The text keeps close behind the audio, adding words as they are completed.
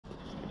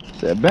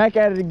Back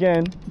at it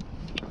again.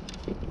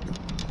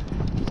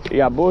 You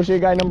got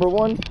bullshit guy number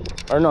 1?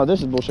 Or no,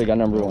 this is bullshit guy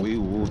number 1. We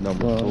woo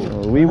number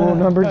 2. We woo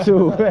number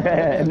 2.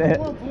 And then,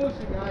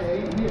 bullshit guy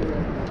ain't here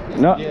right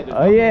no,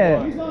 oh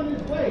yeah. He's on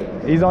his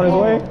way. He's on his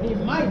way? He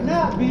might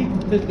not be,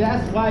 because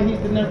that's why he's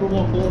the number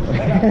 1 bullshit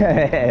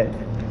guy.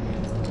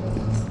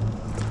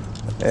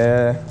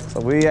 Yeah,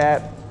 so we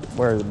at,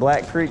 where is it,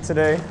 Black Creek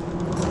today?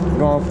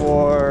 Going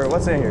for,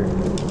 what's in here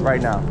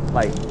right now?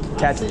 Like,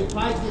 catch I say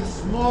pike and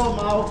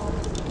smallmouth,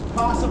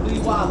 possibly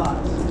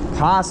walleyes.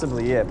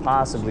 Possibly, yeah,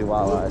 possibly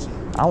walleyes.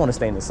 I want to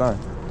stay in the sun.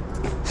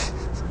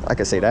 I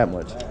can say that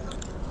much.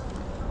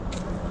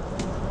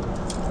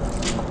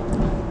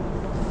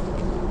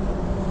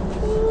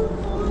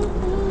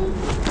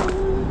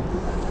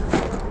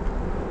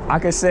 I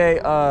could say,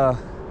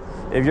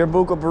 if your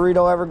buca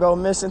burrito ever go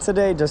missing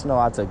today, just know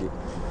I took it.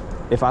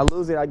 If I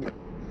lose it, I get.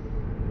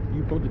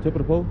 You broke the tip of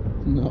the pole?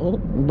 No.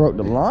 Broke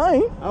the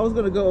line? I was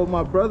gonna go with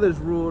my brother's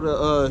rule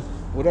to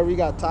whatever you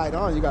got tied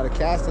on, you gotta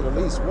cast it at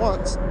least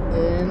once,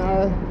 and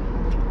I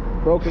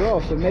broke it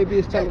off. So maybe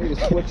it's telling me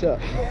to switch up.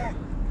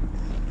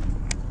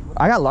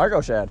 I got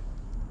Largo shad.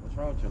 What's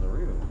wrong with your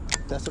Dorito?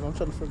 That's what I'm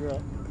trying to figure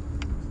out.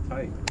 It's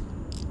tight.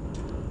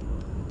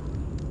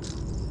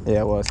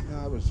 Yeah, it was.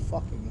 Nah, it was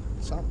fucking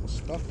something was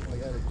stuck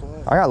like at a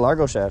corner. I got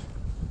Largo shad.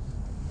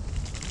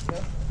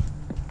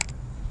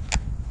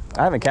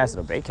 I haven't casted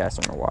a bait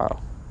caster in a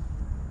while.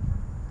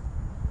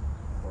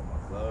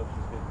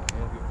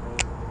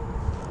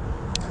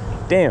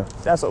 Damn,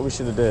 that's what we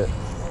should have did.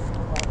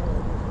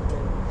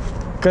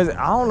 Cause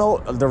I don't know,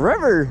 the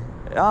river,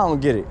 I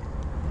don't get it.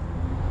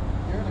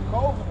 You're in a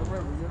cove in the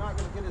river. You're not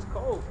gonna get as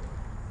cold.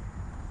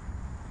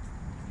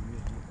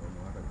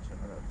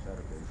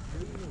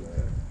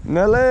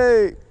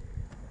 Nelly!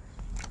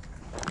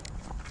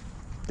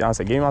 Beyonce,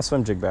 give me my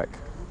swim jig back.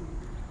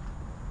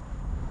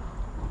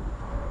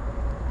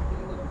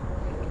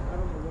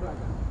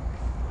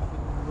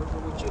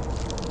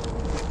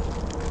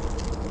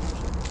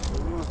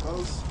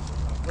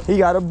 He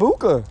got a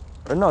buca.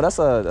 Or no, that's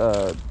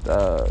a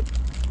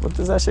what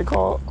is that shit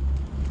called?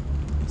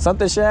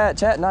 Something shad?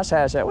 Chat? Not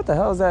shad. What the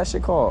hell is that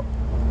shit called?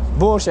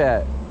 Bull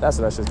shad. That's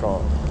what that shit's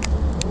called.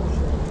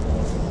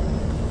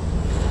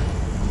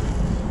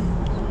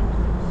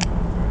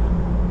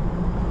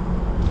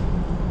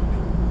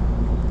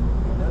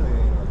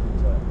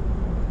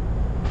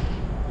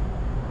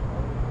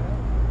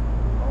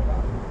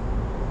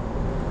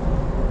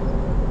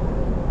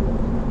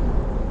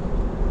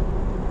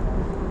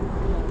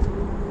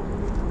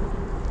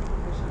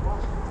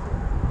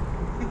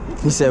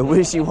 He said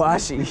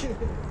wishy-washy.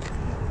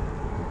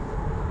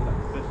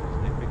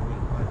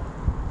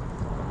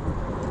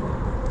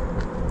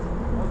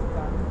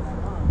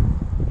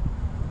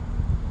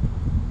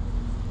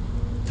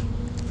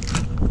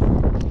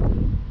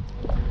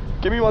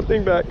 Give me one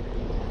thing back.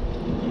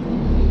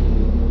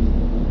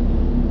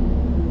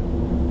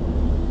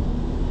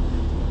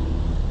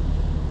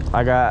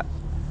 I got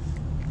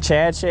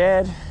Chad,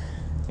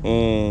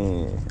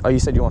 and oh, you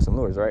said you want some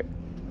lures, right?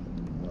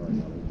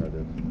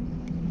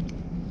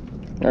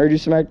 I heard you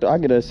smacked. I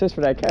get an assist for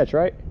that catch,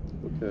 right?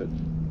 What catch?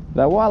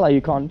 That walleye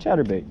you caught in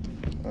chatterbait.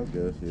 I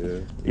guess,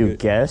 yeah. You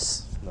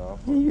guess? No.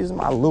 You using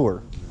my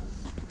lure.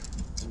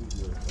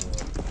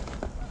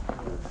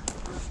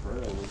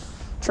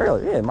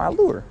 Trailer, yeah, my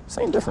lure.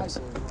 Same difference.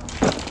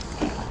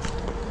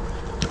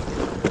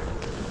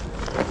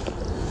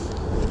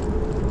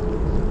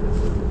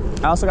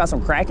 I also got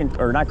some Kraken,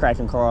 or not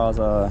Kraken crawls,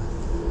 the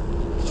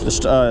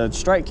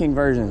Strike King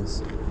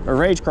versions, or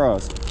Rage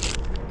crawls.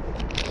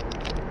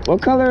 What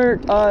color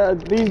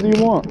these do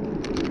you want?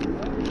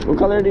 What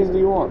color of these do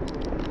you want?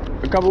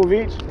 A couple of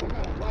each?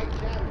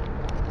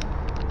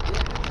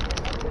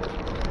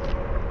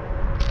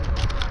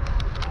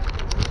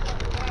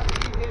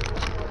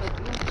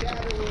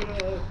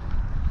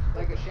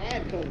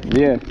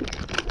 Yeah.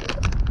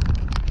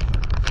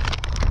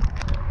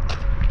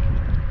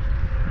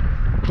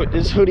 Put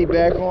this hoodie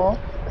back on,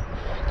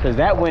 cause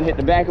that one hit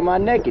the back of my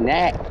neck and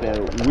that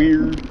felt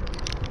weird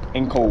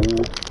and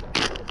cold.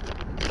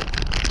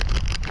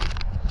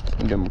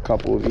 Give them a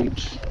couple of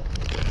each.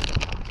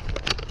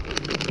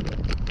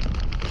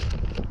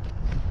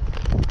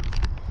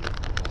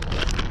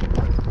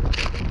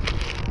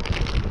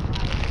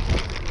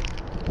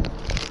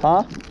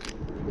 Huh?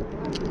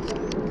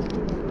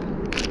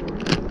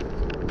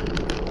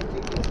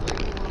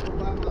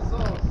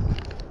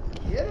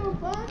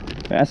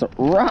 That's a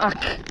rock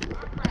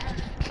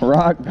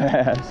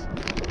bass.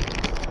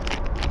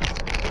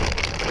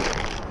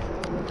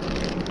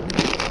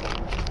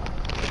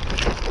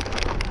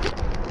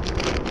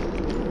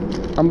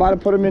 I'm about to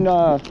put them in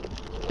your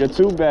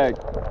tube bag.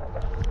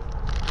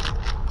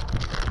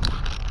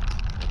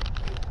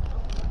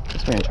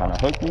 This man trying to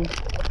hook me.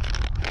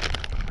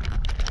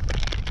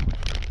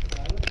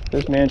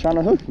 This man trying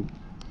to hook me.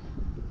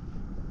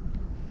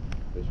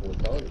 Fishing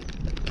with Tony.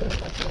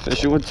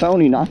 Fishing with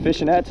Tony, not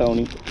fishing at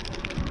Tony.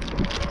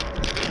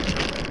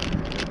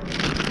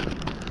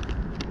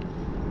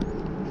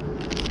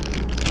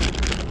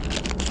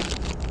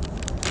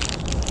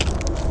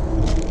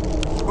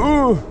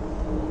 Ooh.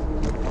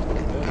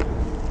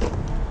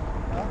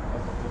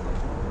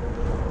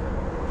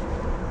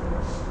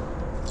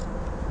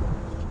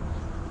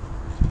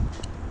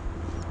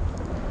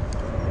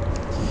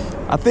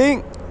 I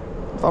think,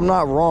 if I'm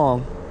not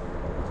wrong,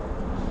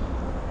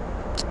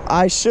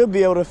 I should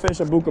be able to fish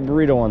a buca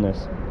burrito on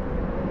this.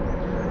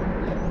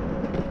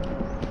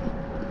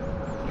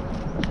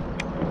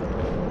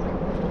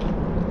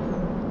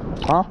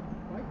 Huh?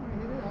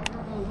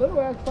 Little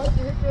ass pike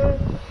hit the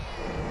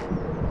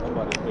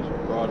Somebody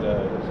fishing broad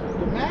ass.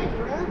 mag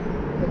grab.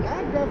 The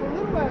mag grab a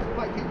little ass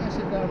pike hit that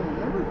shit down,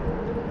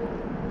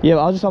 remember? Yeah,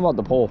 I was just talking about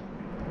the pole.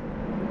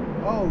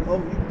 Oh, you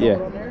throw Yeah,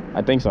 it on there?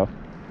 I think so.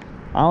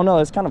 I don't know,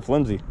 it's kind of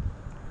flimsy.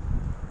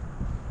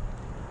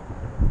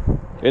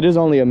 It is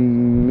only a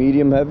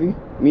medium heavy,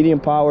 medium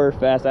power,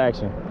 fast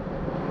action.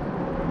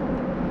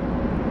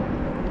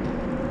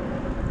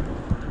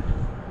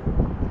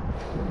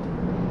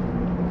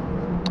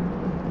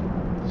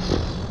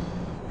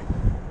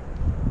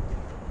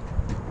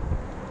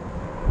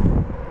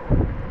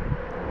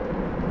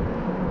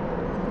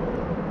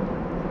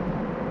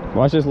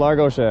 Watch this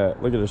Largo shad.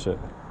 Look at this shit.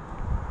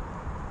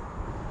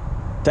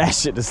 That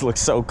shit just looks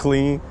so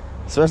clean,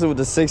 especially with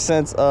the 6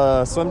 cents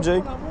swim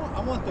jig.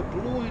 I want the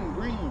blue and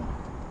green one.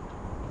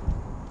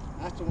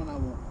 That's the one I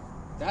want.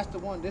 That's the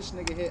one this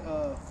nigga hit.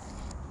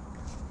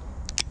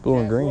 Blue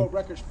and green. World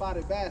record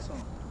spotted bass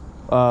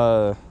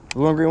on.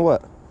 Blue and green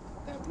what?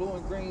 That blue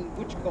and green.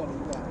 What you call it?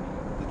 You got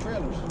the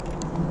trailers. You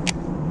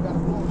got a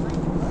blue and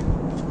green, right?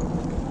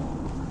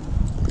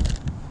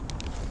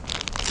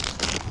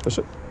 That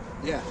shit.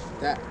 Yeah,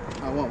 that.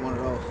 I want one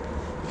of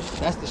those.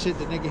 That's the shit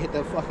that nigga hit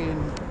that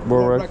fucking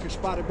World record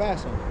spotted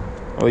bass on.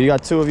 Oh, you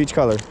got 2 of each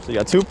color. So you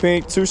got 2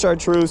 pink, 2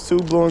 chartreuse, 2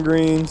 blue and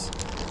greens,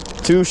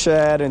 2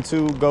 shad, and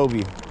 2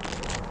 goby.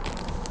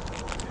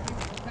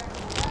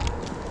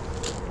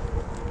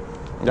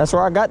 That's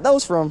where I got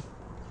those from.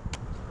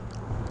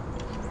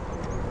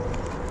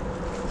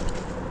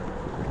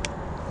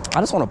 I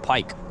just want a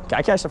pike. Can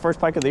I catch the first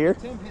pike of the year?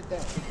 Tim hit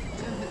that.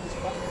 Tim hit the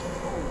spot.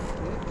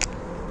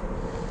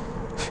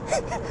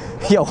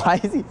 Yo, why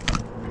is he?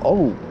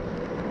 Oh.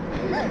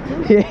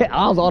 Yeah,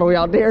 I was all the way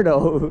out there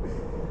though.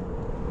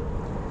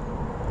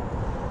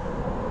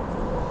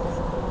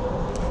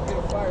 Get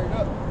him fired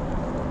up.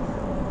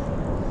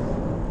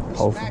 He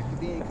Oh. smacked it,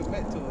 he didn't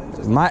commit to it. It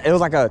just It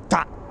was like a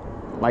top,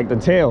 like the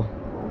tail,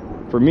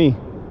 for me.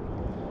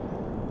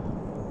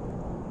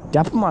 Did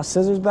I put my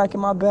scissors back in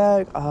my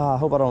bag? I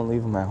hope I don't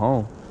leave them at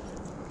home.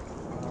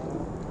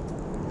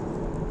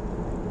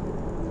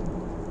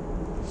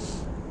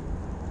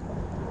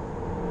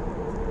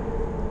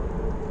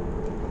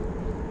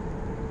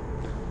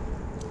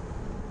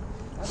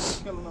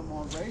 killing them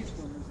on rage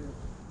swimmers here.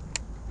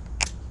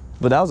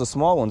 But that was the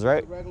small ones,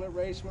 right? Regular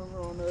rage swimmer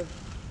on the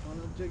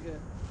jig head.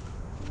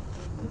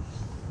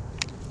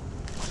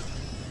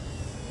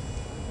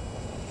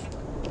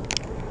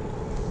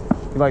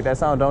 You like that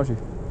sound, don't you?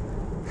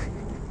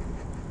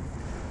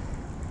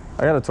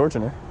 I got a torch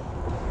in there. Boy,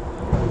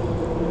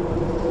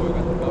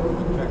 got the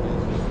government checking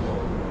this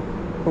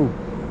shit. Ooh.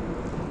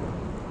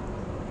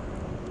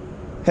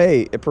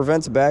 Hey, it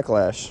prevents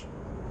backlash.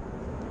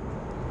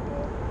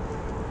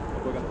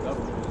 Boy, got the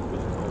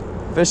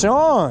government. Fish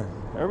on.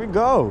 There we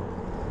go.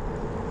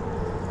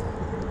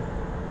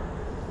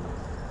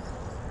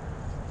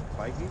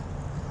 Spiky?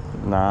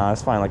 Nah,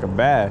 it's fine, like a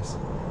bass.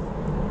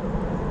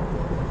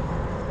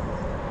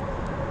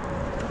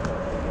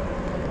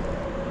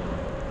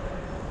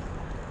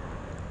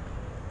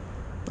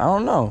 I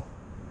don't know.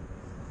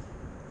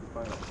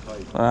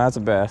 That's a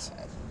bass.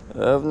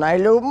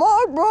 Nice little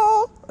mark,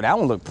 bro. That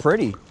one looked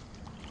pretty.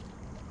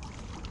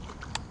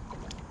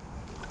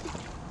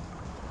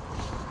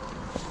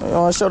 You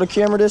want to show the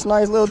camera this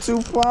nice little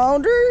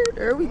 2-pounder?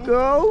 There we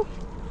go.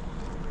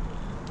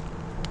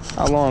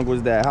 How long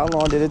was that? How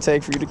long did it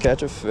take for you to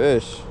catch a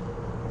fish?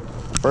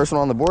 First one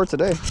on the board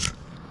today.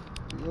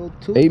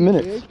 8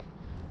 minutes.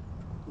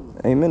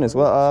 8 minutes.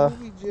 What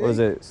was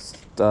it?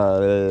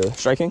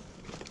 Striking?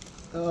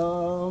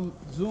 Zoom.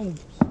 Zoom.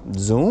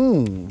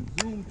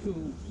 Zoom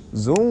tubes.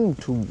 Zoom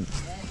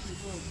tubes.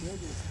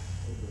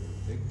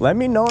 Let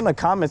me know in the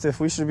comments if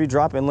we should be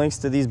dropping links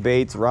to these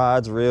baits,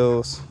 rods,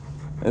 reels,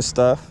 and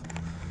stuff.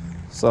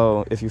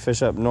 So if you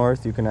fish up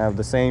north, you can have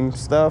the same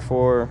stuff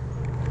or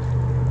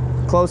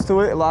close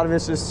to it. A lot of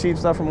it's just cheap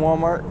stuff from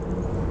Walmart.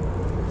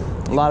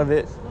 A lot of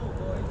it.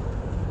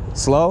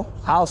 Slow?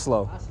 How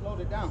slow? I slowed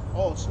it down.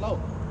 Oh, slow.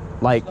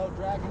 Like, Slow,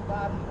 dragging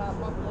bottom, pop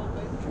up a little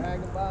bit.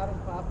 Dragging bottom,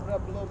 pop it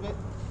up a little bit.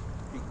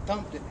 He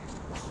thumped it.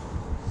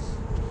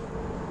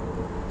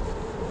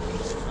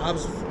 I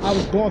was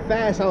going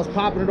fast. I was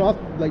popping it off,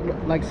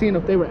 like seeing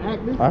if they were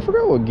active. I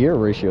forgot what gear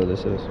ratio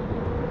this is.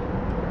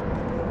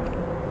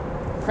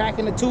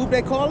 Cracking the tube,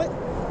 they call it.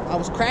 I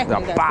was cracking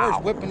it at Bow.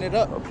 first, whipping it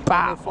up,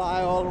 Bow. letting it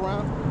fly all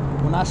around.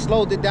 When I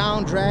slowed it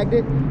down, dragged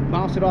it,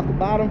 bounced it off the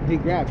bottom, he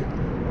grabbed it.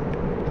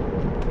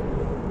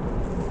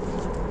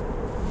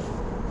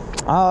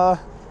 You know,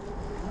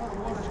 the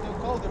water's still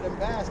colder than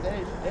bass.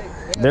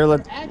 They're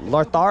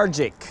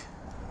Lethargic.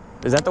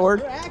 Is that the word?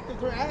 They're active.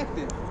 They're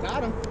active.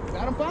 Got him.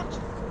 Got him, Punch.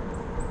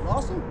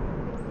 Lost him.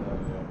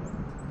 Yeah.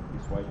 He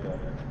swiped that.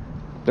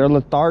 They're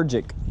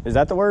lethargic. Is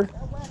that the word?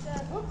 That whack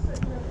ass hook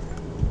set there.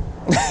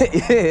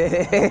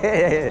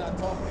 Yeah. Not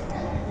talking.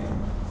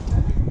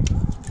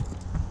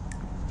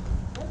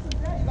 That's the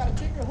thing. You gotta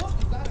kick your hook.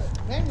 You gotta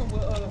hang them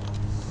with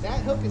that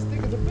hook is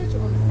thick as a fish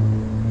on it.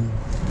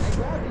 Hey,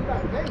 grab it, you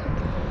gotta hang it.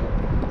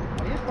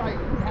 It's right. You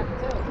have to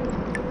tell.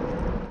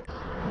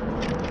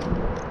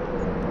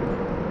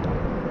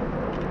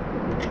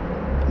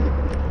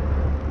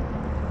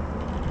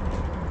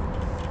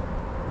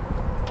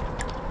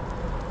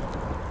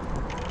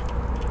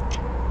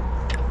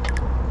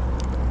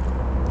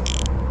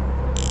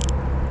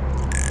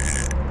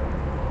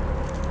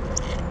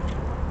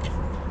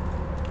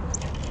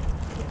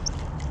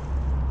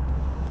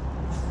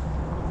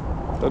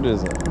 That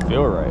doesn't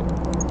feel right.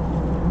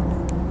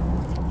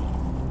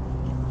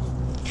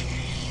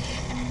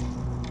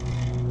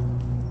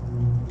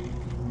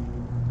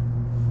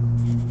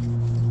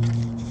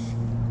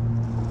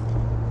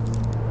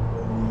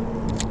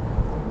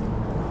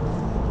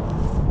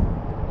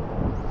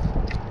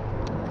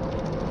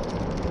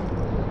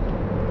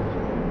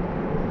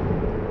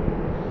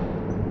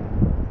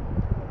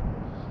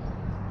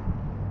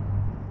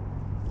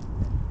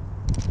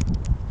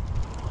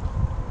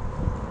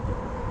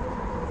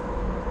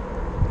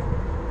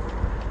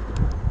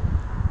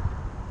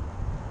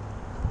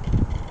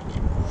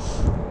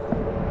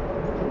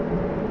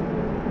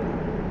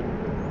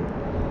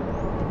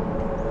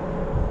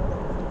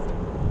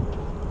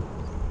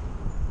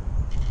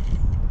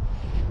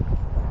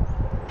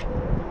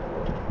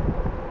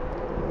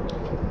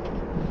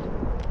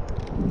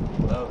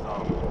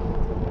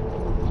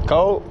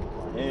 Cold?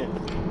 Yeah.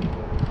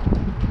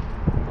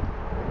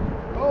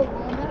 Oh,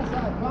 on that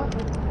side, Pop.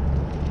 It's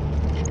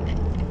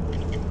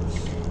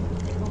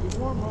gonna be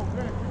warmer over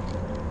there.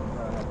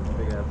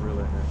 Big ass reel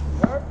in here.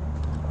 Where?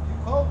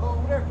 Oh, go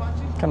over there,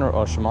 Punchy. Kind of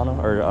Shimano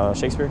or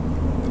Shakespeare?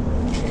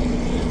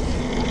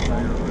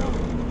 Tiger reel.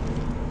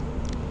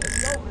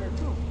 It's over there,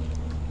 too.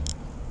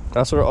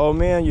 That's where old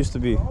man used to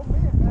be. Oh,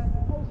 man, man.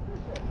 Oh,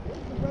 fish at.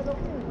 It's right up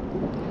there.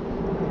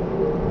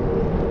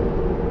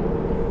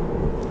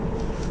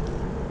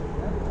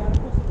 Gotta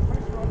put some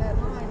pressure on that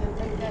line and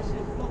make that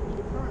shit float through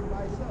the current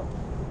by itself.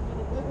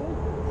 Little wiggle.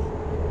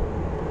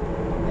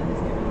 And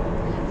it's giving you a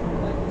natural,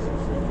 like it's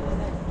shifting in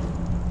that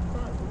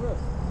current for real.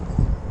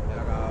 Yeah,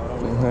 I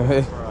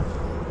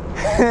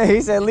got He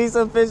said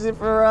Lisa fishing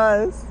for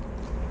us.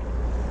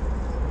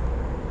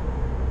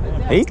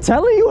 He's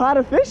telling you how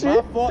to fish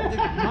it. My fault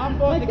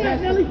to catch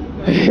this.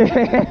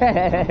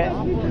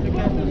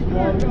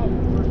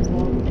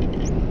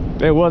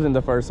 It wasn't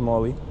the first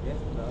smallie. Yes,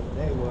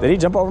 they was. Did he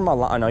jump over my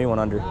line? No, he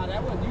went under. Nah,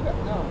 that wasn't you. No,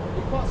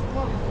 he caught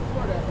smallies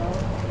before that, dog.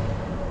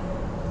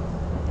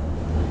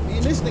 Me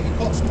and this nigga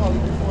caught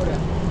smallies before that.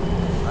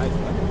 nice.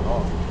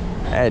 Oh.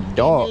 That Your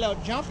dog. little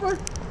jumper.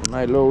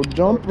 My little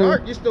jumper.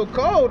 Dark, you still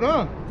cold,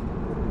 huh?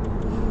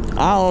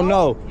 I don't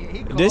know. Yeah,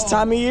 he This cold.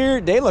 time of year,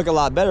 they look a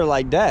lot better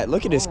like that.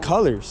 Look at his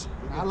colors.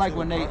 I like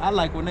when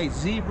they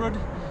zebraed.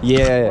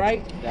 Yeah.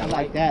 Right? I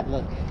like that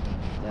look.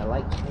 Yeah, I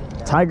like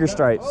Tiger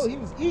stripes. Oh, he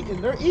was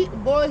eating. They're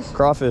eating, boys.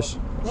 Crawfish.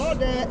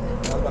 Crawdad. I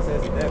was about to say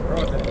it's a dead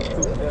crawdad. It's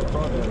two dead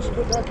crawdads.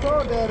 Put that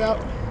crawdad out.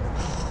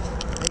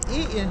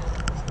 They eating.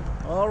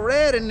 All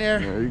red in there.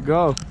 There you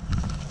go.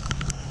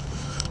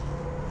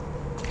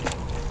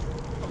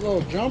 A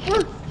little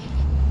jumper.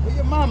 Where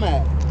your mom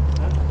at?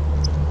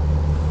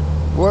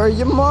 Where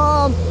your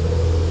mom?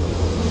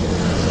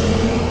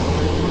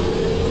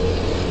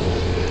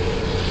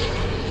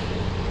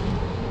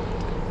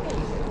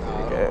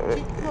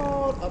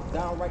 Chico, up,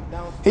 down, right,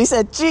 down. He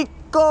said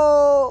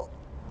Chico.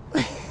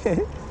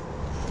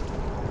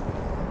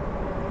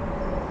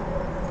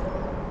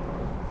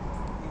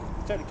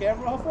 Turn the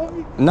camera off of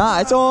me? Nah,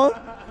 it's on.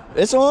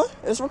 It's on.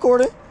 It's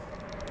recording.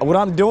 What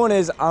I'm doing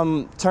is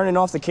I'm turning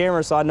off the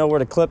camera so I know where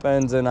the clip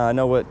ends and I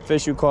know what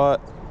fish you caught.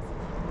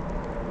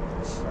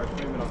 Start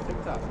streaming on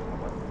TikTok.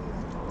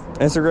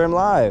 Instagram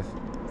Live.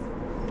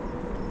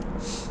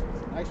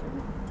 Nice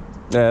one.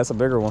 Yeah, that's a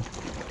bigger one.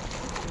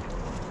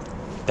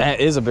 That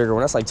is a bigger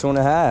one. That's like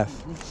 2.5.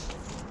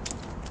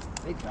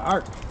 They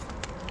dark.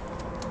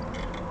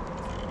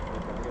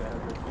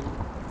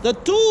 The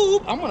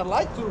tube, I'm gonna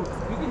like to.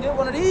 You can get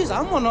one of these.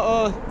 I'm on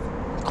a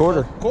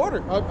Quarter.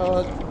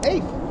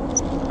 eighth. I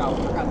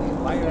got these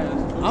light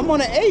ass. I'm on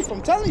an eighth.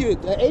 I'm telling you,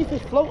 the eighth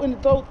is floating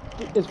through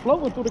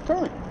the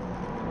current.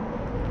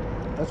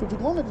 That's what you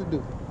wanted to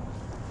do.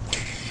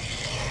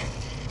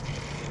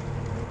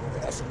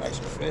 That's a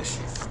nicer fish.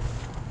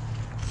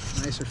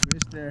 Nicer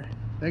fish there.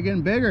 They're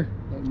getting bigger.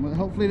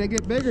 Hopefully they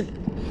get bigger.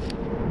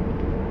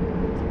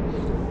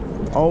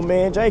 Old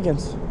man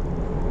Jenkins.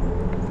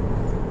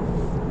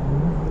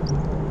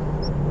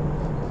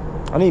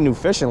 I need a new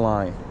fishing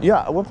line.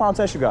 Yeah, what pound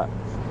test you got?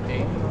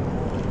 8.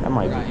 That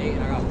might I be. got 8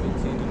 and I got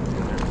 15 in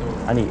there too.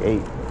 I need 8.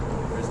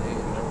 There's 8 in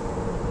there.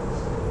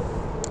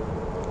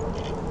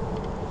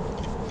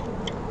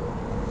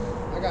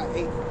 I got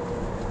 8.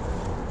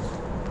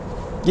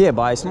 Yeah,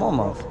 buy a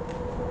smallmouth.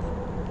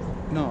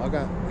 No, I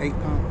got 8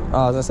 pounds. Oh,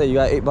 I was gonna say you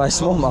got 8 by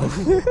smallmouth.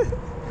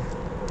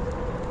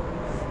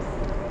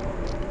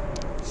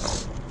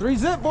 3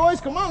 zip,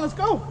 boys. Come on, let's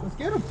go. Let's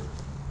get them.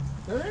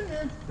 They're in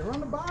there. They're on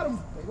the bottom.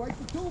 They like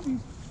the tubies.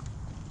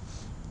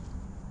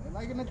 They're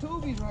liking the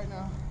tubies right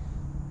now.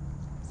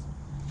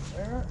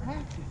 They're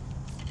active.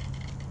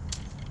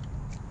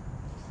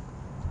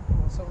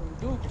 Want something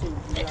to do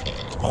tubes. You got. This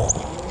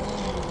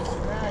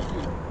is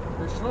active.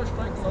 They're short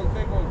striking those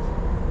big ones.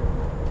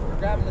 They're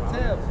grabbing the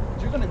tails.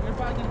 But you're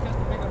probably gonna catch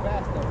the bigger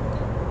bass though.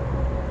 Okay?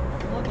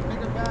 If you want the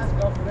bigger bass,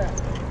 go for that.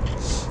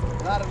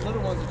 A lot of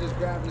little ones are just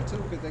grabbing the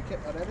tube because they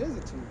can't. Oh, that is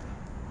a tube.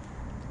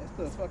 That's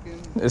the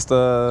fucking. It's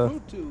the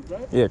crew tube,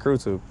 right? Yeah, crew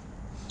tube.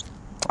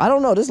 I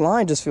don't know. This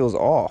line just feels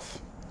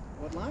off.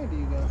 What line do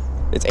you got?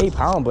 It's 8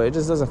 pound, but it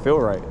just doesn't feel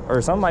right.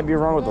 Or something might be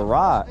wrong with the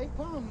rod. 8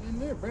 pounds in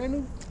there, brand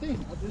new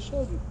thing. I just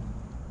showed you.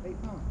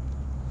 8 pounds.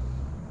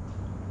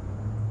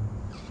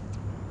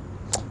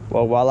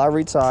 Well, while I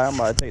retire, I'm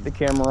about to take the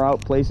camera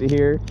out, place it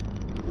here,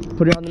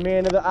 put it on the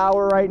man of the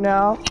hour right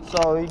now,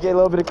 so you get a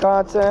little bit of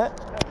content.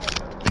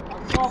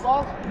 Come on,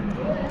 boss.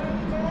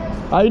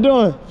 How you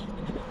doing?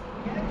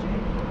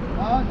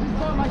 Just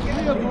saw my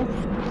vehicle.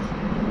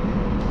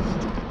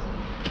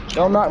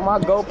 Don't knock my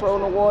GoPro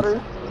in the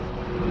water.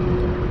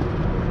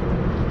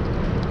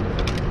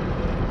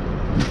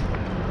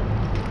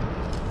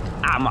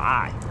 Ah, my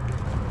eye.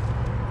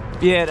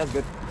 Yeah, that's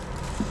good.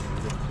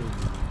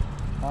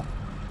 Huh?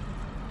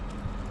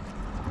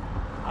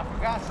 I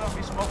forgot something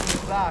he smoking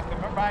his eye.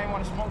 Remember I didn't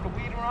want to smoke the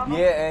weed around him?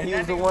 Yeah, and he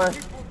was the one.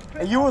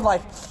 And you was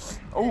like,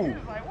 ooh. He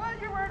was like,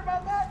 what? You worried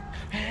about that?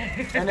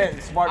 And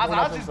then Spark went I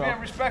up was just himself.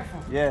 being respectful.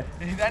 Yeah.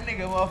 And that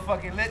nigga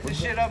motherfucking lit the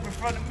shit up in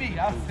front of me.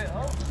 I said,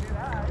 oh shit,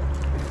 alright.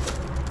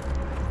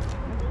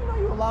 You know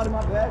you allowed in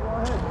my bag. Go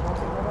ahead. Don't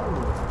take that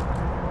over.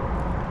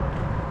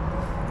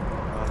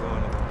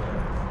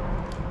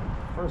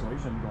 First of all, you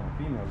shouldn't be going to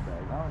female's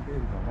bag. I don't care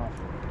if you're going to watch it.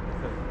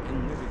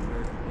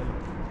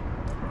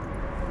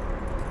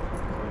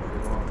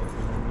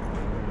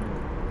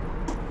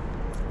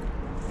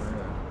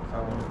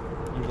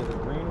 Either the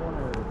green one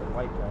or the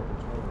white bag.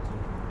 Which one is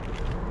it?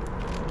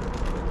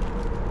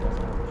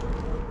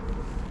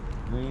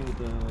 Green with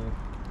the,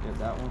 yeah,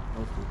 that one.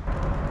 Those two.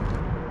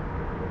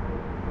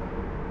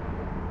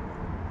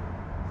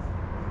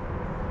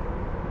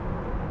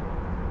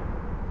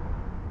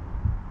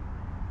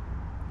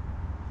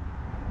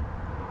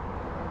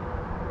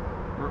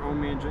 Where'd old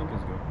man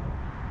Jenkins go?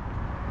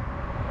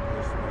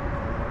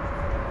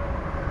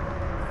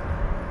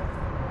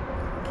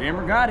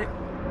 Camera got it.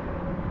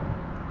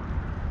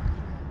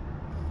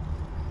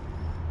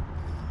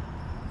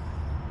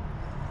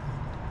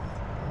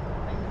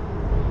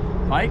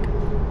 Pike?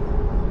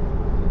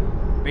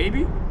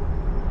 Baby?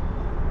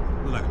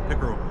 Look like a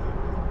pickerel.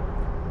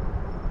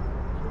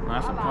 No,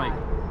 that's a pike.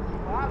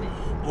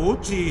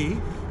 Ochi.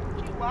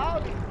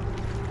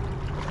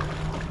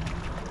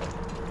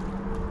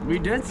 We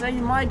did say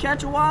you might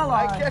catch a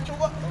walleye. I catch a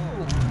what?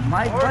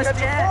 Might bust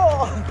your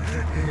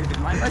ass.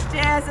 Might bust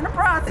your ass in the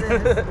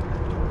process.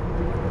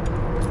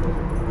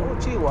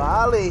 Ochi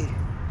Wally.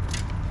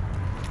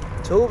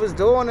 Tube is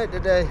doing it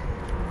today.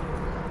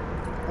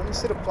 Let me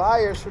see the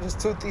pliers for this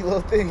toothy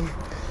little thing.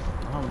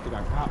 I don't think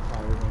I got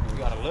pliers on here. You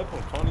gotta lip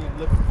them, Tony, and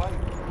lip and fight.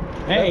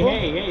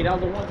 Hey, that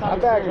was the one time. My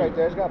bag's right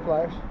there. It's got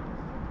pliers.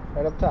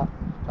 Right up top.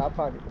 Top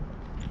pocket.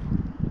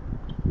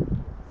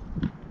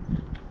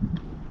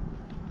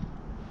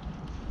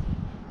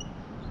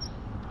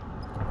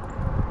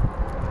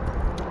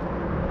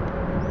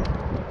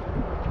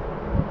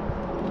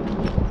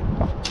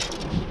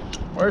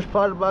 Worst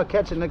part about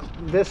catching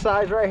this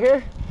size right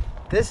here,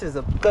 this is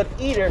a good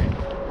eater.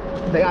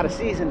 They got a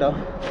season though.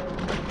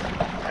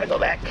 Gotta go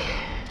back.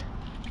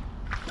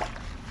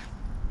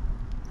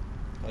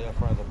 Tell your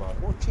friends about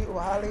it. Ochi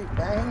Wally,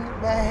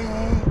 bang,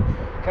 bang.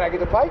 Can I get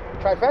the pipe?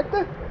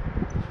 Trifecta?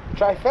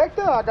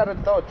 Trifecta? I gotta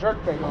throw a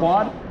jerk bait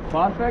on.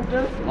 Quad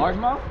factor?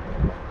 Largemouth?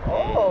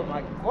 Oh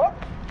my god.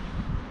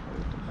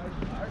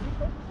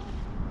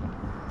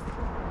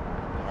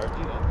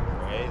 RG, that's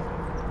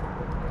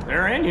crazy.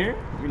 They're in here.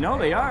 You know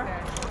they are.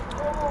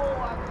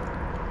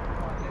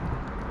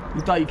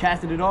 You thought you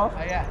casted it off?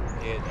 Oh yeah.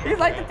 He's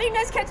like the thing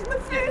that's catching the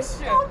fish.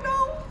 Yeah. Oh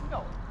no.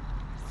 No.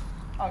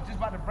 I was just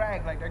about to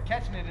brag, like they're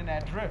catching it in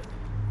that drift.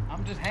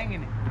 I'm just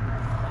hanging it.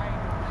 I ain't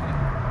doing shit.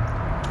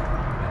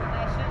 Spinning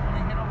that shit, when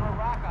they hit over a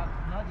rock, I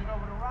nudge it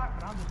over the rock,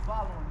 but I'm just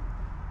following it.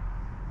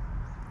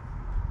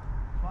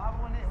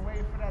 Following it and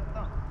waiting for that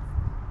thump.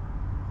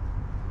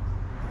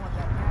 I want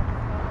that natural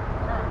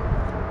current.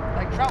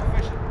 Like trout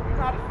fishing. You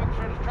know how to fish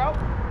this trout?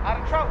 How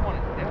the trout want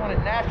it? They want it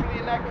naturally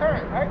in that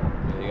current, right?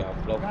 Yeah, you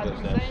gotta float Gotta fish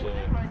do the that same shit.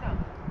 thing right now.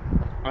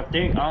 I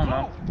don't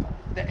know.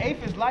 The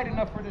eighth is light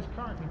enough for this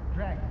current to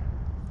drag it.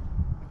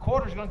 The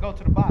quarter's gonna go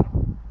to the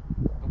bottom.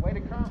 The way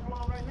the current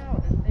flowing right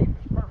now, this eighth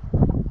is perfect.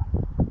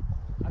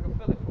 I can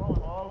feel it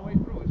flowing all the way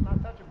through. It's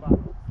not touching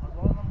bottom. As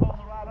long as I'm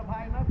holding the rod up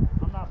high enough,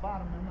 I'm not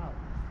bottoming out.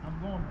 I'm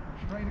going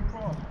straight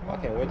across. I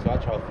can't wait till I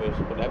trout fish.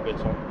 Put that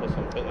bitch on. Put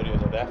some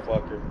videos of that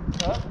fucker.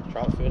 Huh?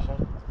 Trout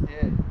fishing.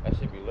 Yeah. That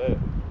should be lit.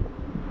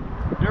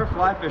 They're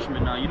fly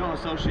fishermen now. You don't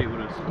associate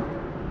with us.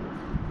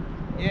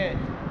 Yeah,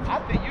 I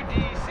think you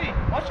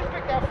DEC. Once you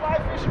pick that fly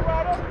fishing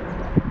rod up,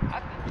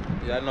 I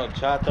think. Yeah, I know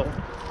Chato.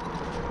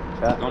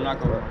 Don't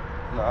knock over.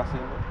 No, I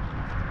seen it.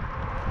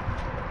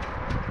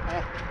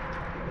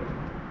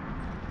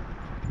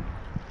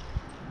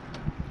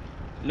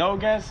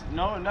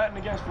 Nothing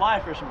against fly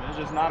fishermen. It's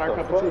just not our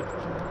cup of tea.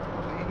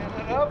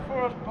 Cleaning it up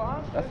for us,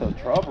 Pond. That's a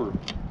trouble.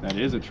 That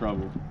is a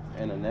trouble.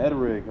 And a net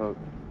rig hook.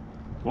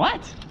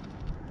 What?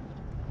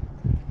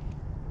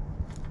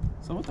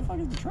 So what the fuck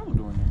is the trouble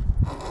doing there?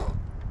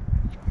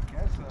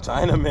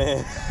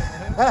 Chinaman.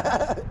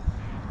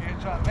 You're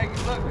trying to make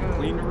it look good.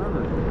 Clean the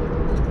river.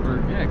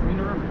 Clean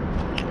the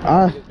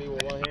river. Just be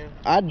with one hand.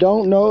 I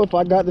don't know if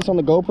I got this on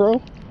the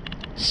GoPro.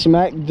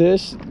 Smack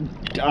this.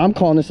 I'm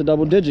calling this a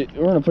double digit.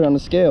 We're gonna put it on the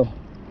scale.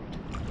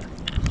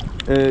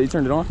 You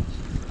turned it on?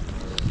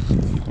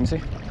 Let me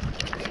see.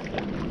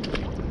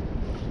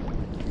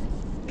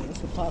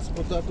 That's a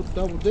possible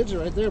double digit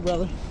right there,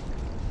 brother.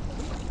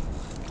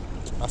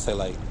 I say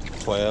like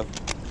 12.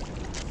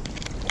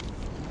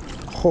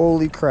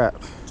 Holy crap.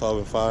 12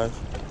 and 5.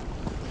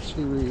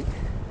 She read.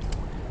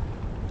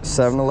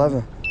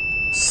 7-Eleven.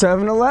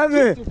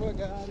 7-Eleven.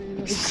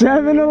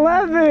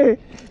 7-Eleven.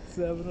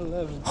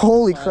 7-Eleven.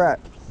 Holy crap.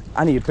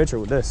 I need a picture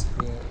with this.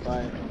 Yeah,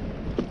 fine.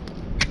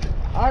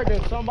 I heard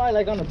there's somebody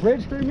like on the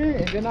bridge screaming,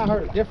 and then I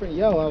heard a different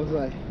yo. I was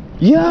like,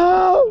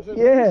 Yo!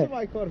 Yeah.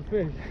 Somebody caught a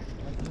fish.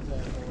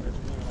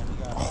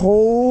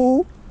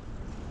 Oh.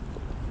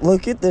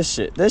 Look at this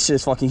shit. This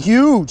shit's fucking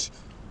huge.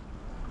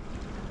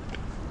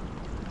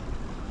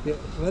 Yeah,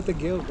 let the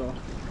gill go.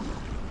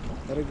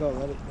 Let it go.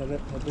 Let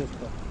this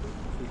go.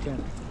 If you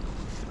can.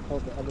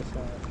 Hold the other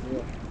side.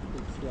 Yeah.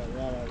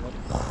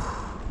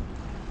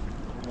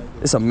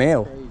 It's a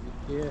male. Crazy.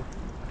 Yeah.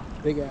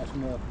 Big ass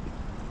male.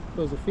 If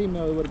it was a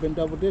female, it would have been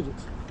double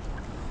digits.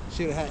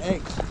 She'd have had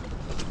eggs.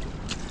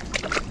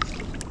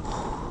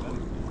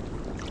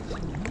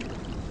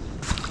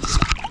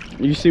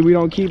 You see, we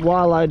don't keep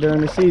walleye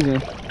during the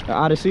season,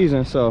 out of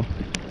season, so.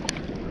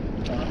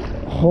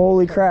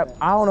 Holy crap.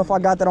 I don't know if I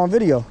got that on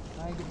video.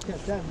 I ain't gonna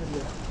catch that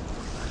video.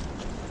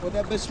 What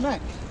that bitch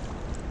smack?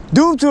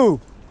 Doob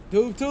tube.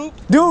 Doob tube?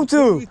 Doob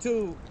tube. Doob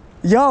tube.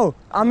 Yo,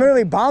 I'm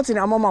literally bouncing.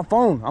 I'm on my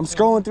phone. I'm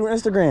scrolling through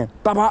Instagram.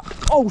 Bop, bop.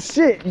 Oh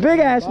shit, big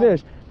ass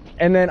fish.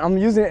 And then I'm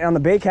using it on the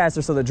bait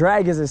caster so the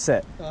drag isn't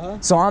set.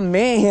 So I'm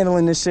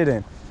manhandling this shit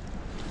in.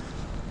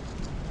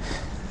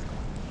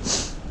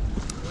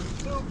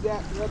 Tube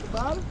jack at the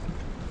bottom.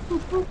 Boop,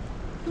 boop,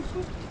 boop,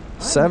 boop.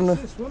 Seven. I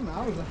was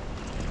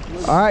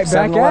like, All right,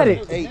 back at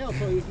it. so he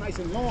was nice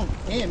and long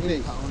and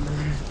big.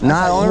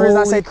 Nah, the only reason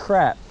I say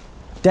crap,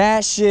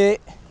 that shit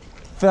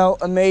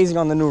felt amazing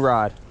on the new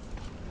rod.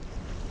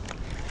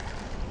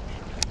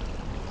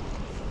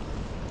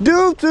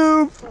 Doob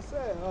tube. I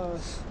said,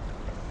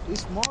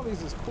 these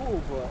smallies is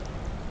cool, but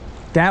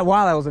That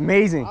walleye was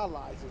amazing.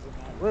 walleyes is in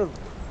that river.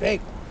 Big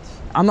ones.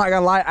 I'm not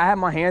gonna lie, I have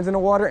my hands in the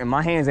water and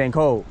my hands ain't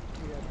cold.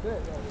 Yeah,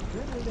 good.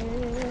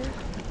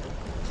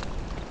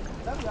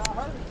 I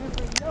heard a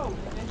different note.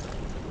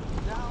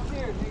 Down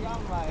here, nigga,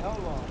 I'm like,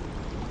 hold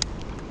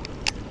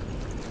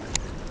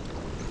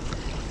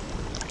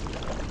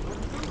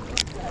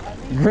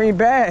on. Green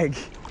bag.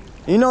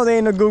 You know they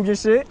ain't no Google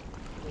shit.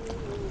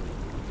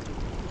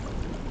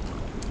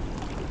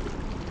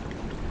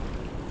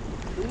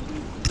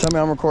 Tell me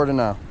I'm recording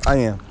now. I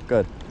am.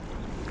 Good.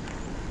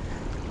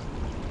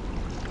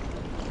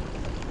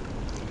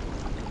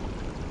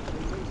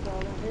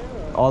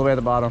 All the way at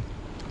the bottom.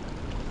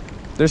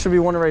 There should be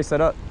one already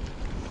set up.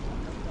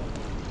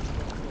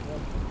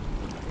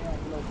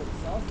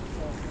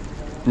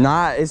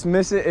 Nah, it's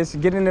missing. It's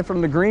getting it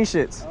from the green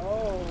shits.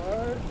 Oh,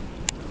 word.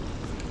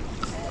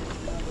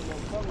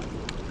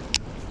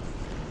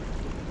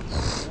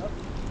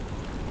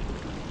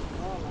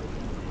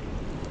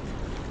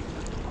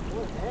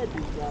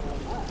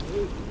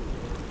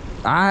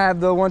 I have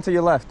the one to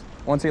your left.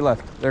 One to your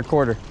left. They're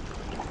quarter.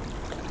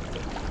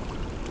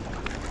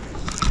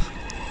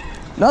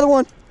 Another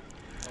one.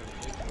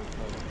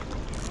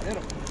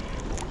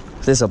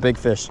 This is a big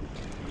fish.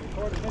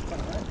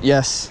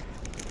 Yes.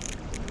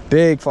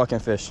 Big fucking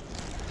fish.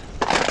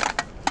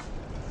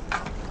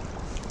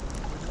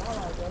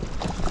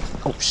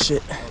 Oh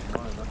shit.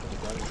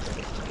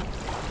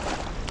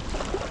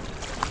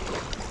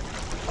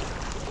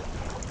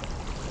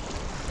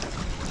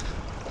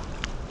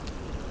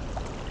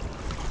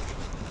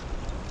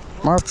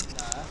 Mark,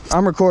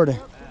 I'm recording.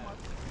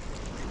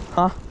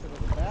 Huh?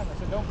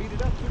 Don't beat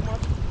it up too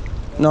much.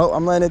 No,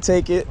 I'm letting it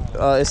take it.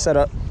 It's set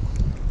up.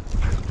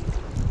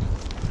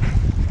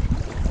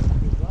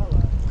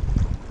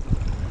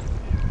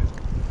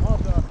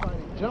 Also, I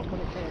find it jump when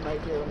it came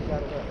right there when he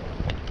got it up.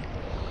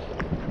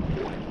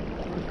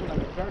 Like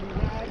a dirty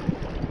rag,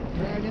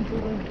 drag into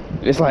them.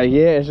 It's like,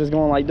 yeah, it's just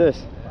going like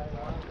this.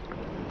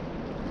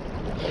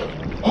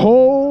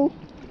 Oh.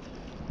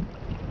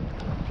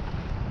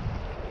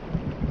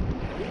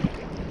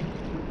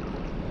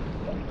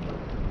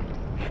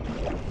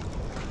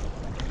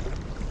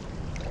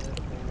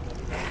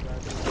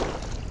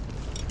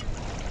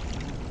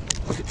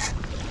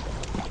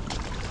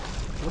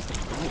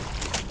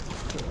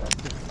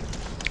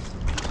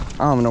 I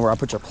don't even know where I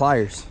put your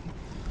pliers.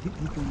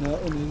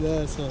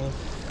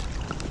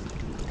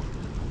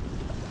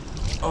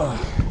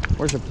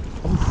 Where's your...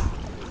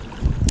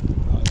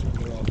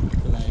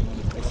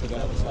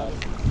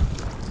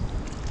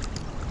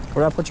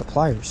 Where'd I put your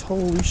pliers?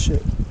 Holy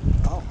shit.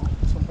 Oh,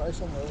 somebody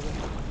somewhere over there.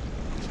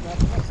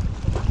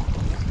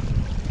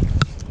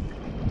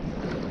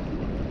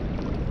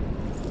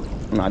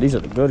 Nah, these are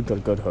the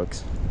good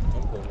hooks.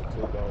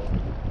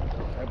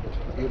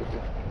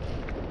 Beautiful.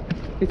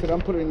 He said,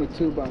 I'm putting the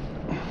tube on.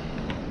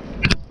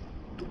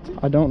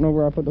 I don't know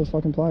where I put those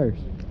fucking pliers.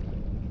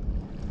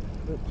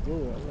 Good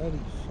tool already.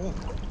 Fuck.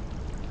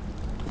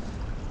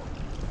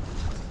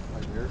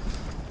 Right here.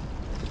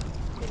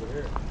 Over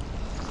here.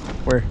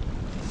 Where?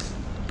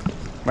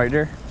 Right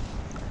there?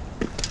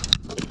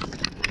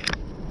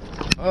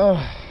 Oh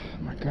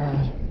my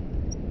god.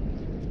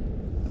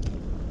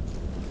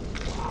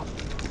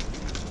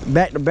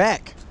 Back to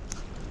back.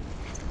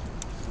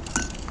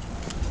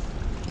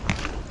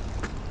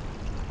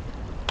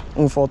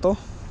 Un foto.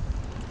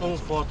 Un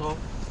photo.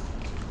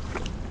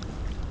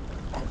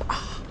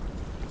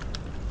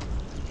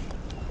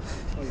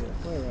 Oh yeah,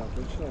 flare out,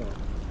 big shot.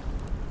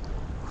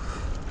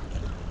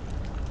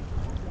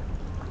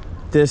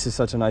 This is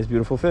such a nice,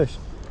 beautiful fish.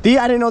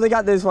 I didn't know they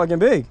got this fucking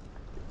big.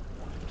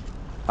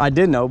 I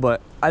did know, but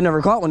I never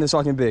caught one this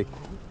fucking big.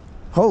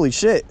 Holy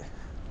shit.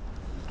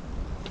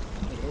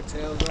 Their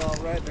tails are all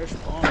red. They're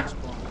spawning.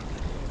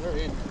 They're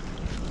in.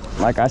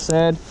 Like I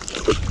said,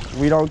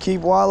 we don't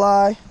keep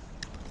walleye.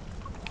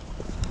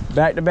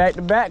 Back to back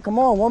to back. Come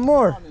on, one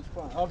more.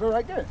 Oh, they're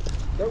right there.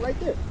 They're right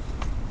there.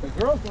 The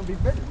girl's gonna be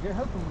bigger. Get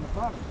her from the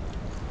bottom.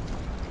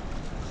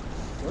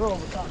 They're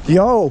over top.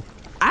 Yo,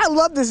 I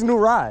love this new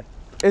rod.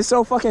 It's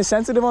so fucking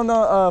sensitive on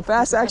the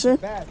fast action.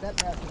 That bass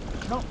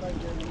jumped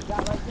right there. You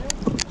got right there.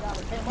 You got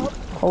it came up.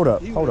 Hold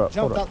up, He hold would've up, hold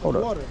jumped up, out the hold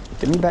up. water.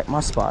 Give me back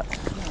my spot.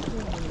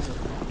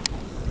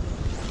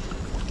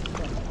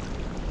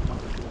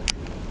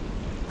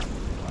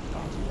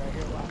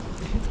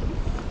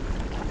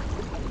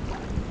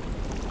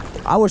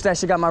 I wish that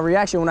shit got my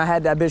reaction when I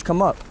had that bitch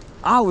come up.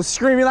 I was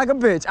screaming like a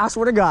bitch. I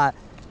swear to God.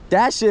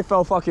 That shit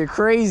felt fucking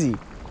crazy.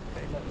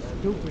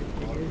 Stupid.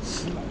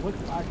 He's like, what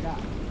do I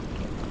got?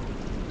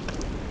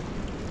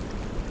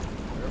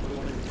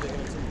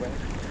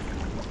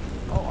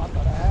 Oh, I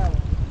thought I had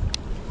one.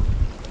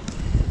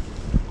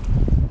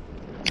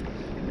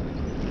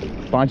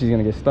 Bonchi's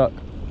gonna get stuck.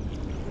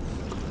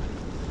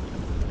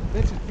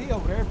 Bitches be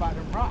over there by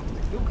them rocks.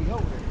 They do be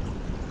over there.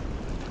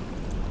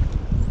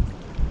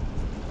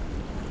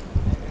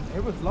 And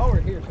it was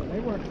lower here, so they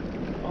weren't.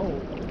 Oh.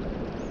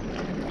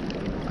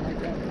 Like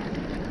that.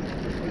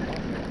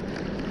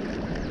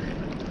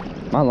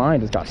 My line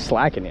just got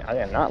slack in it. I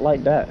did not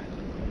like that. They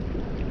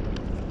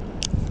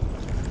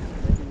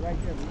be right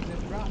there. We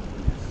just rock.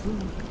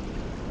 Smooth.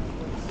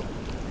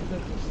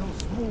 It's just so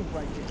smooth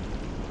right there.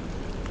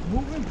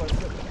 Moving, but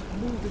just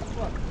smooth as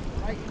fuck.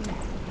 Right in there.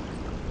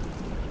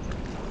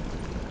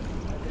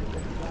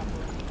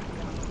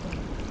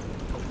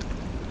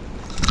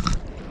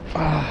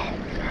 Ah.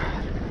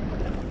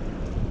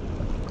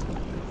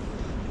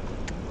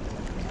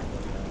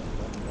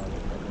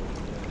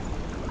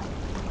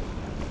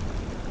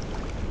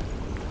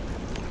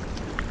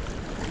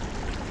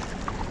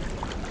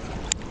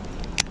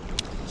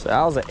 So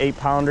that was an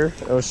 8-pounder.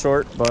 It was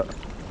short, but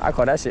I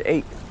call that shit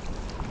 8.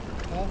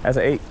 That's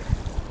an 8.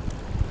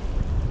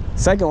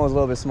 Second one was a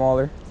little bit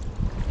smaller.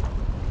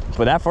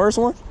 But that first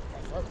one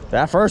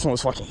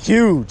was fucking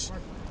huge.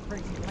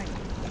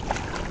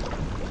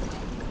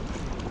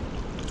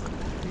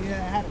 Yeah, I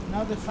had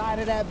another side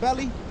of that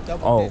belly.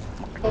 Double Oh dip.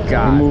 my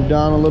God. Move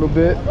down a little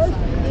bit.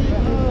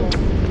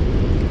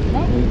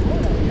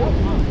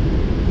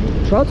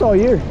 Trout's all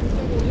year.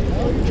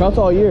 Trout's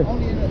all year.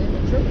 Only in the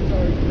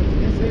tributary.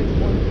 This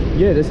is one.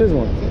 Yeah, this is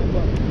one.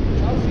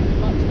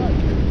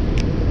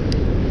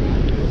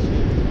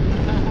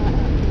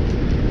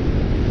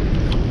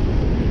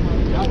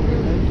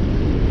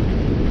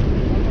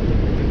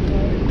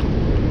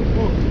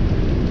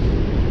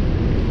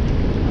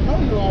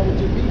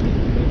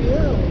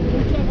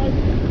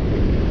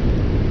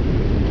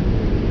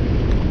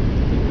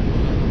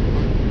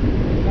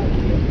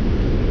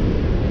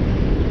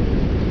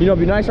 You know what'd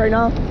be nice right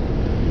now?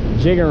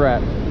 Jig and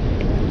wrap.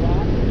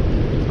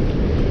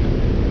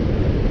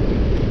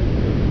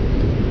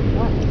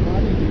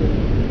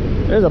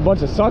 There's a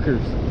bunch of suckers.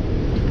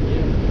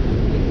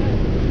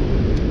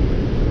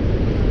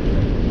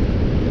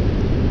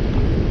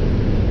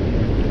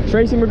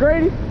 Tracy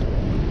McGrady?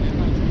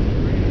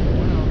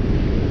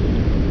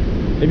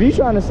 If you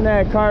trying to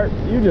snag carp,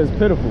 you just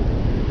pitiful.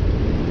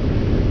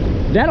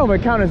 That don't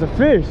even count as a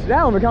fish.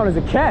 That don't even count as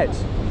a catch.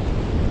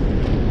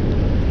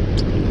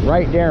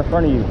 Right there in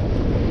front of you.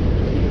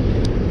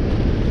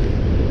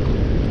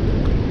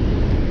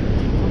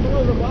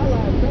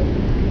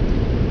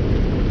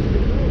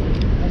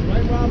 That's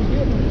right where I was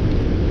getting.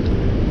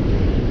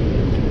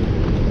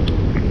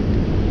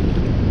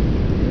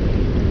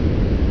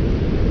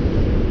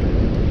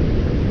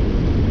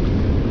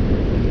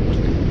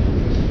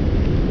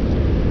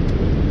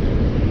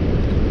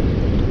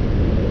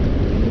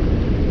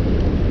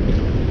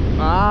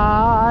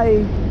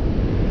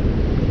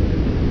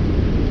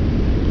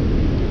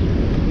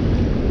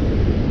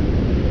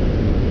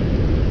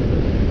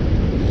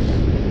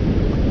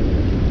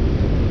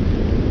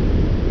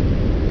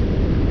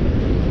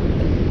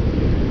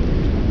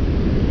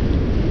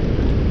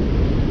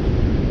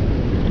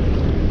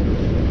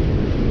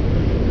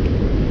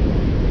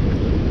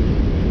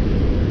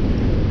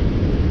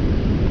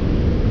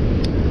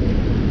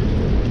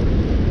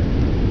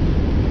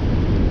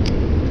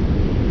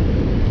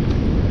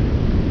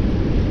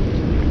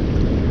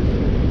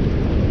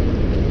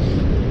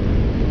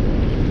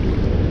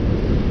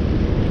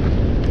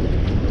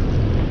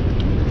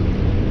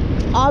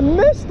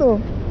 missed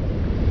him.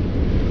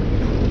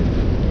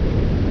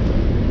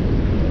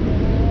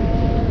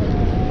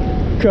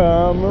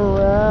 Come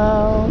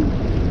around.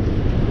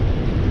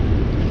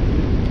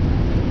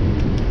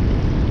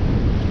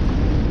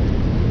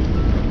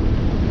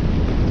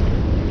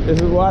 This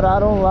is what I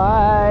don't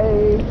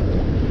like.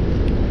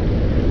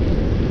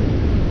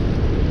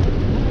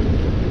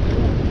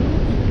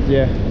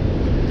 Yeah.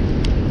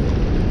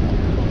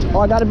 Oh,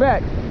 I got it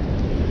back.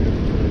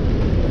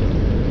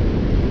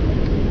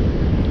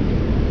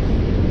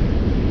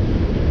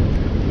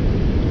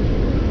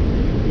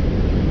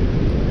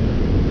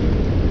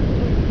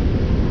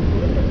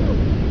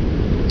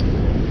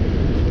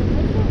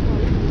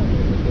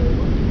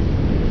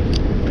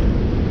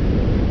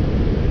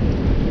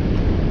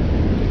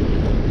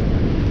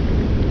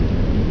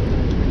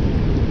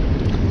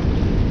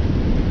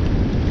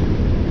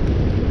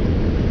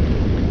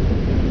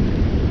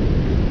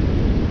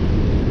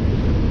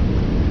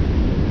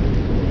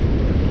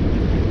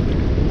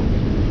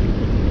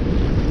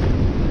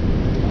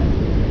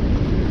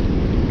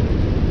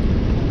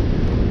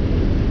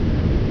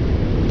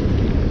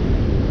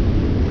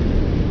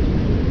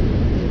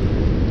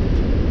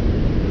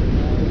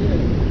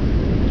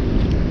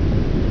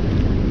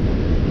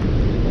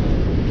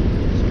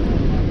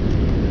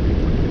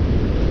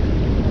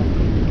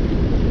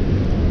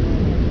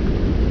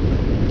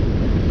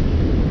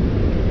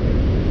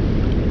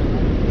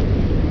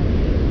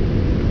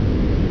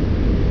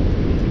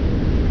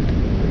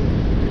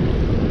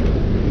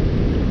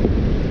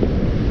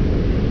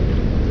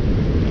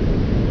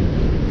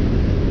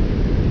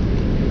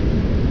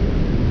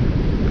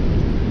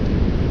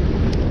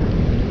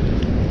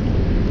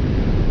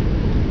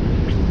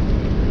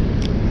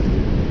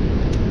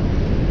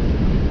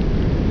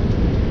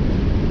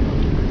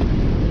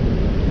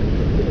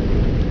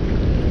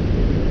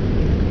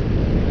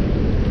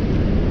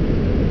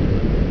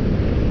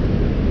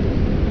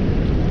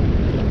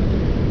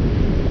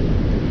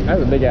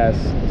 That's a big ass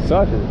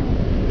sucker.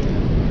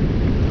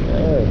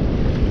 Yeah.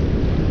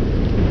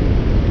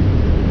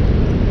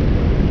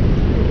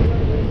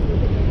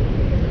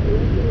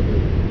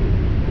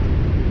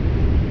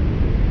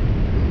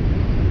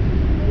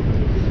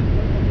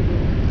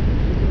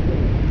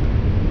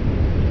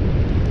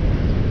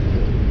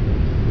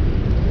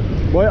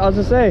 Well, I was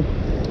gonna say,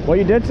 well,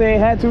 you did say it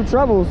had 2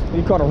 trebles.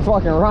 You caught a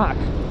fucking rock.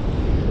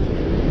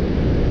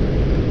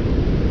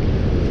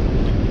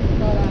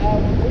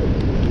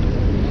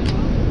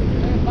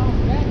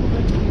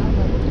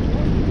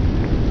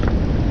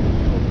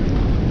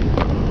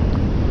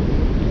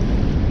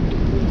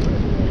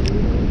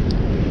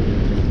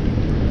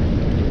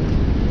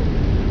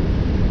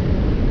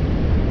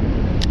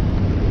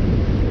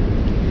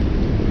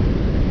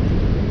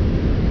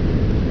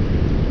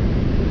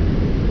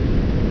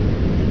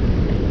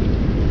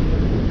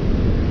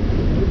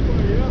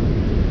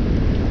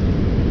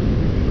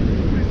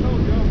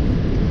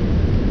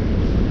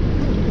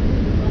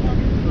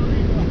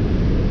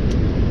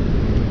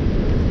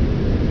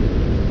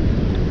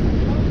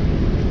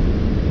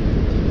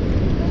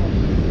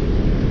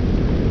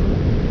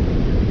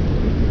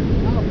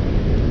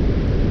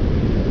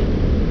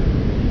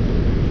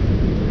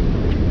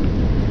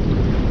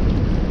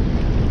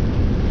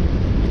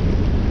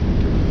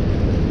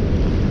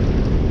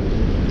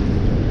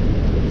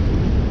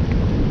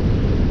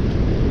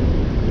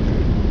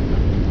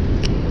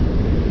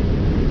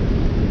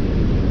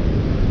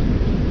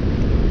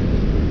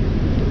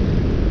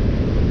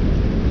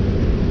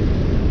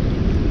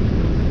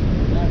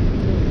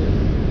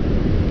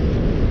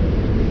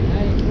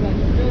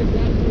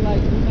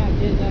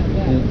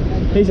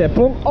 He said,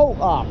 boom. Oh,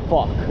 ah,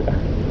 fuck.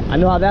 I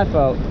know how that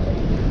felt.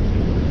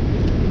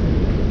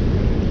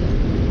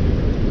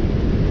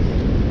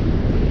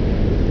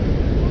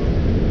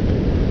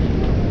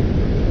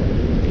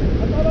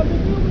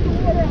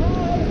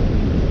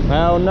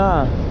 Hell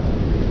nah.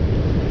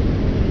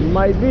 You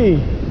might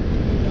be.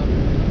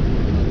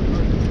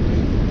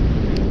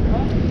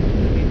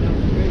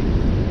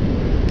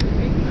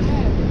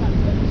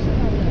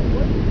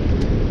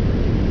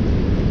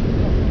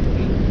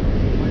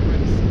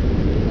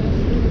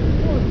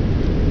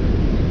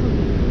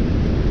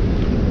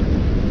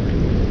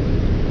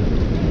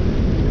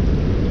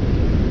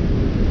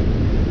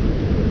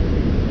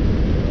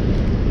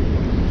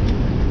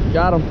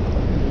 Got him.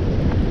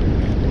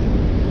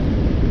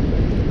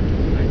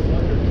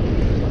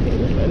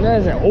 And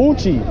there's an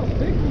Uchi.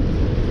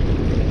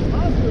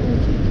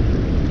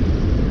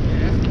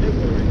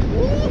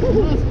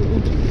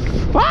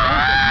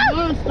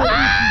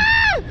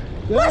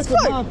 Let's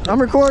go.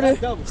 I'm recording.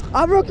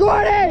 I'm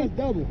recording. That's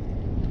double.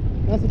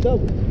 That's a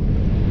double.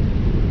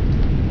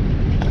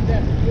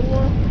 That's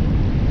 4.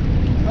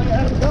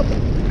 That's a double.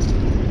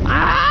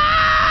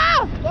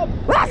 Ah! Double.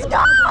 Let's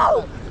go.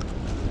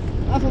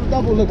 That's what a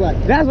double look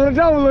like. That's what a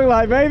double look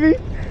like, baby.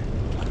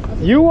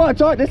 You want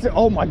to talk? This is,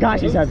 oh my gosh,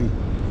 he's heavy.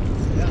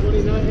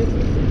 29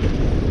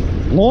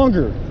 inches.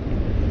 Longer.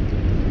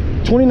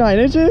 29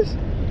 inches?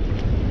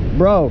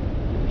 Bro.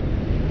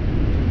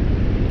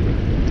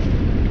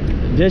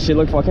 This shit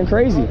look fucking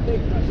crazy.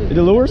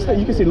 The lures,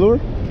 you can see the lure.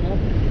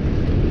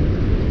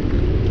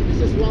 Is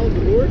this swallow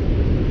the lure?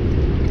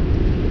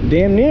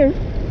 Damn near.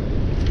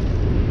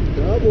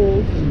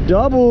 Doubles.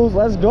 Doubles,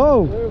 let's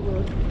go.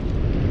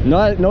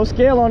 Whatever. No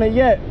scale on it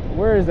yet.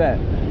 Where is that?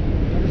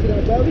 You see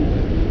that belly?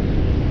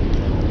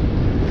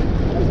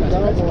 That's a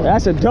double.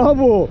 That's a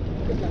double.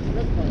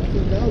 That's a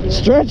double.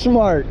 Stretch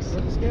marks.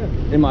 What's the scale?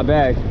 In my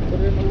bag. Put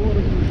it in the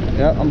water.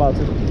 Yep, I'm about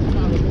to.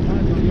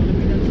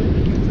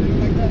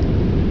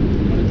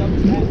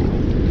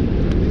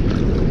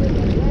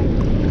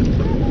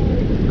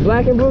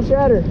 Black and blue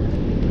chatter.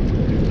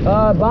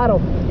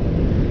 Bottle.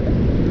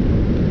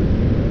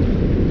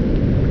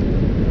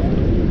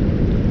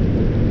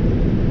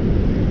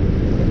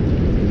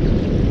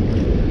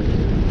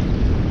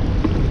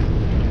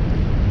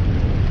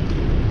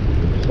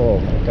 Oh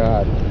my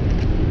God.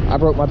 I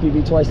broke my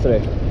PB twice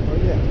today. Oh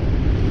yeah.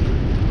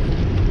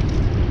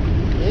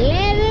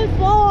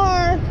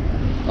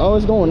 11.4. Oh,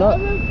 it's going up.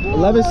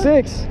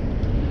 11.6.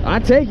 I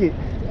take it.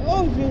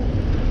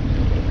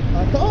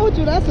 I told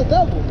you that's a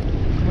double.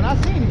 When I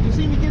seen it, you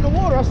see me get in the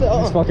water, I said,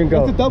 oh, Let's fucking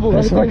go. That's a double.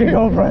 Let's right fucking there.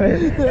 go,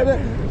 brother.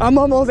 I'm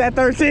almost at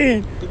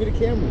 13. Look at the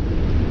camera.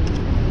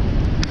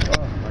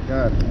 Oh my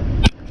God.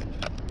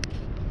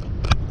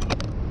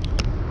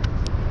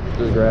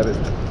 Just grab it.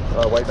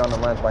 Wipe down the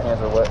lens. My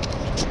hands are wet.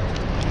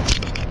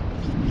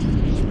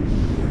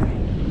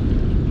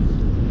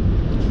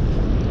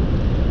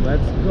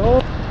 Let's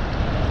go.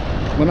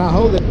 When I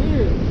hold it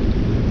here.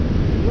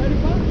 You ready,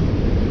 Pop?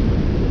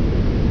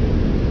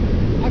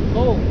 I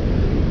cold.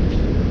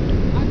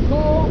 I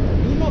cold.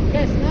 You know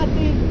catch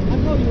nothing. I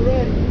know you're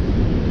ready.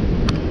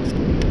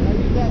 Now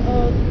you got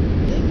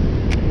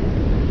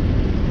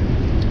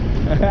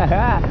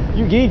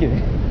You geeking.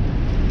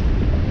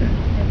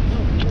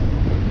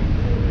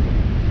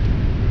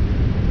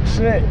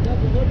 Shit.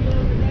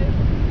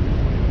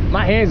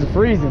 My hands are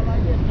freezing.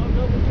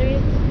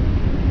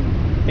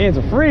 Hands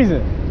are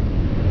freezing.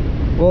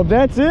 Well,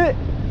 that's it.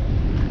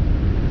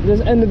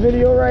 Just end the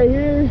video right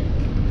here.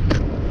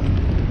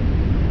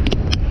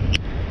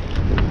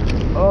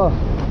 Oh,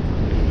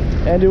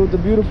 end it with the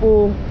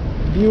beautiful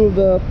view of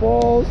the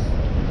falls.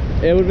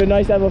 It would have been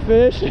nice to have a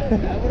fish. That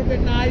would have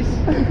been nice.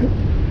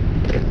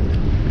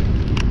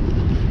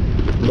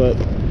 But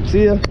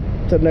see ya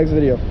till the next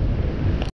video.